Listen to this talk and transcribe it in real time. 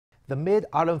The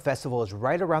Mid-Autumn Festival is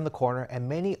right around the corner, and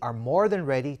many are more than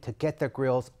ready to get their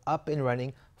grills up and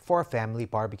running for a family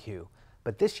barbecue.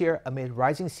 But this year, amid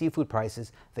rising seafood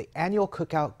prices, the annual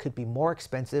cookout could be more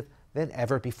expensive than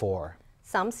ever before.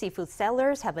 Some seafood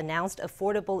sellers have announced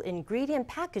affordable ingredient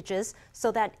packages so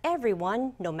that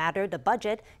everyone, no matter the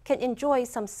budget, can enjoy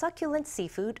some succulent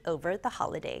seafood over the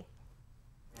holiday.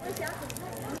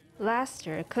 Last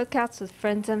year, cookouts with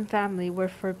friends and family were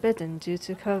forbidden due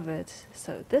to COVID.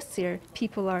 So this year,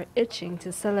 people are itching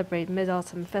to celebrate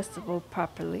Mid-Autumn Festival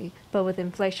properly. But with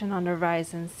inflation on the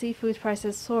rise and seafood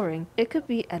prices soaring, it could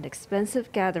be an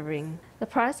expensive gathering. The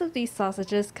price of these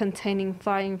sausages containing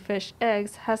flying fish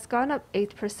eggs has gone up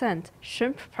 8%.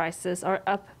 Shrimp prices are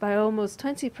up by almost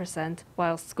 20%,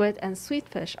 while squid and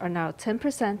sweetfish are now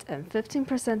 10% and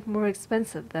 15% more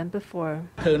expensive than before.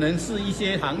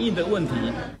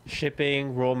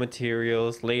 Shipping, raw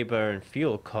materials, labor, and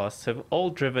fuel costs have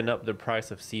all driven up the price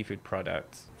of seafood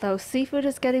products. Though seafood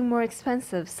is getting more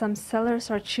expensive, some sellers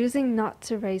are choosing not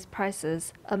to raise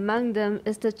prices. Among them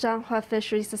is the Zhanghua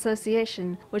Fisheries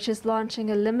Association, which is launching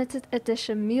a limited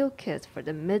edition meal kit for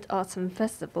the Mid-Autumn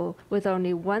Festival with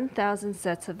only 1,000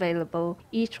 sets available.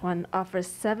 Each one offers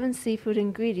 7 seafood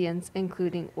ingredients,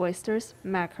 including oysters,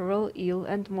 mackerel, eel,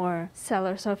 and more.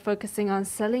 Sellers are focusing on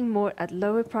selling more at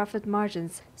lower profit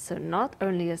margins, so not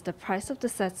only is the price of the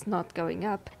sets not going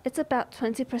up, it's about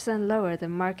 20% lower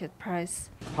than market price.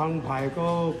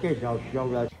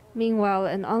 Meanwhile,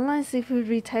 an online seafood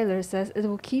retailer says it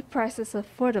will keep prices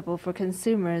affordable for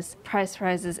consumers. Price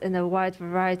rises in a wide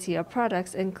variety of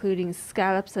products, including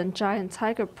scallops and giant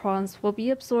tiger prawns, will be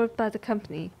absorbed by the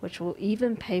company, which will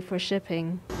even pay for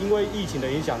shipping.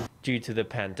 Due to the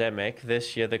pandemic,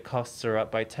 this year the costs are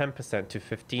up by 10% to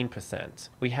 15%.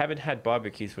 We haven't had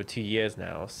barbecues for 2 years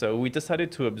now, so we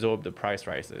decided to absorb the price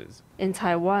rises. In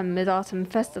Taiwan, Mid-Autumn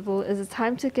Festival is a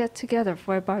time to get together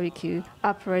for a barbecue.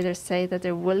 Operators say that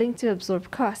they're willing to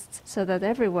absorb costs so that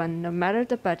everyone, no matter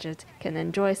the budget, can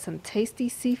enjoy some tasty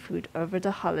seafood over the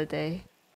holiday.